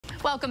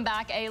Welcome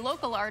back. A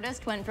local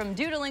artist went from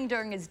doodling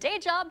during his day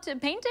job to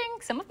painting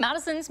some of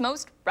Madison's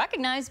most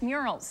recognized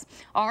murals.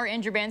 Our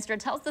Andrew Banster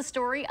tells the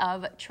story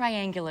of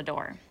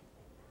Triangulador.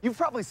 You've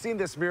probably seen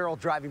this mural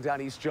driving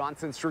down East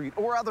Johnson Street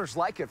or others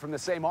like it from the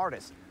same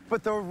artist.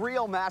 But the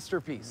real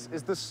masterpiece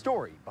is the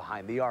story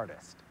behind the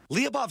artist.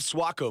 Liubov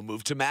Szwako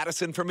moved to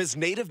Madison from his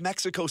native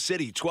Mexico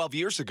City 12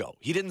 years ago.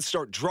 He didn't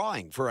start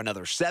drawing for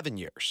another 7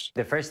 years.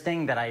 The first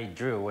thing that I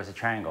drew was a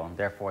triangle,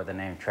 therefore the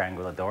name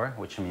Triangulador,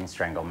 which means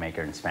triangle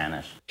maker in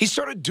Spanish. He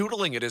started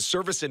doodling at his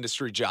service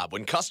industry job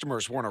when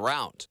customers weren't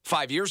around.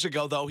 5 years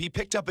ago, though, he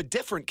picked up a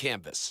different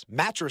canvas,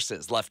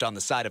 mattresses left on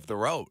the side of the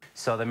road.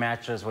 So the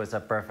mattress was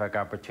a perfect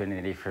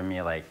opportunity for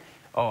me, like,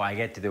 oh, I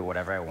get to do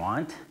whatever I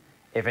want.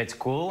 If it's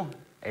cool,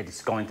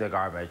 it's going to the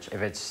garbage.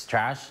 If it's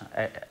trash,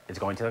 it's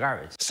going to the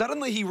garbage.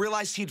 Suddenly, he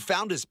realized he'd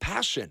found his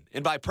passion,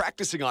 and by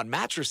practicing on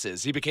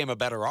mattresses, he became a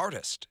better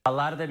artist. A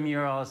lot of the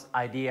murals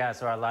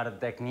ideas or a lot of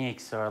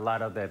techniques or a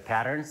lot of the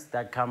patterns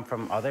that come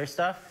from other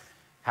stuff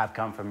have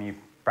come from me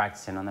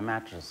practicing on the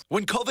mattress.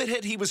 When COVID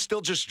hit, he was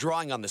still just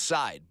drawing on the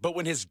side. But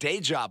when his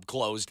day job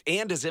closed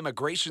and his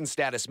immigration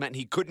status meant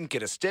he couldn't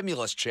get a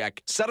stimulus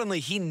check, suddenly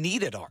he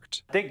needed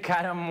art. They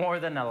kind of more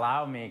than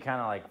allow me, kind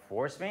of like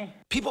force me.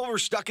 People were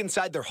stuck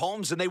inside their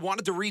homes and they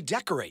wanted to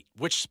redecorate,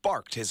 which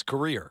sparked his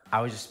career.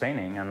 I was just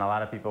painting, and a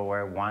lot of people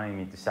were wanting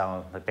me to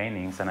sell the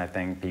paintings, and I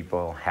think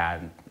people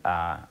had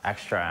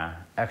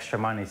extra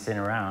money sitting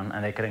around,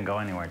 and they couldn't go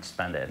anywhere to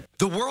spend it.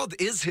 The world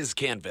is his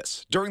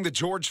canvas. During the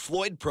George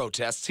Floyd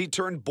protests, he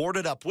turned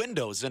boarded-up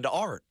windows into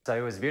art. So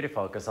it was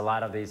beautiful because a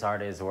lot of these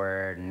artists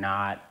were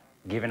not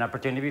given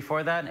opportunity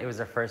before that. It was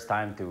their first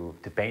time to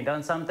paint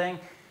on something.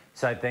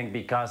 So I think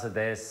because of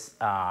this,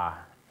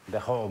 the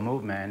whole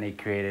movement, it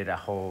created a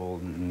whole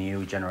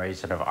new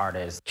generation of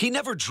artists. He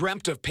never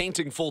dreamt of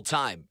painting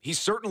full-time. He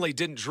certainly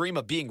didn't dream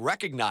of being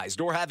recognized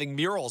or having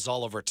murals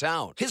all over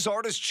town. His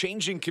art is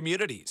changing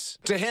communities.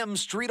 To him,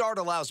 street art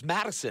allows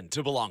Madison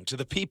to belong to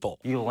the people.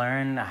 You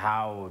learn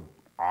how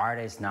art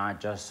is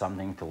not just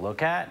something to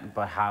look at,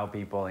 but how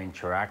people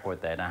interact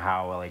with it and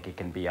how it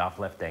can be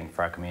uplifting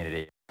for a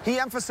community. He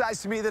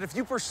emphasized to me that if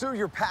you pursue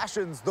your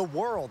passions, the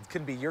world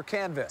can be your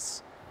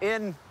canvas.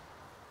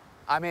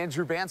 I'm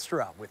Andrew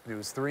Banster with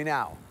News 3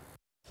 Now.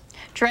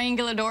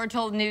 Triangulador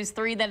told News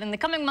 3 that in the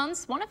coming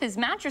months, one of his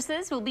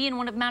mattresses will be in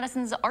one of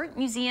Madison's art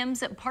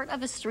museums, part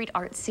of a street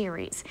art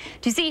series.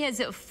 To see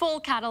his full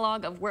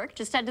catalog of work,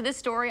 just head to this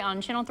story on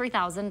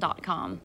channel3000.com.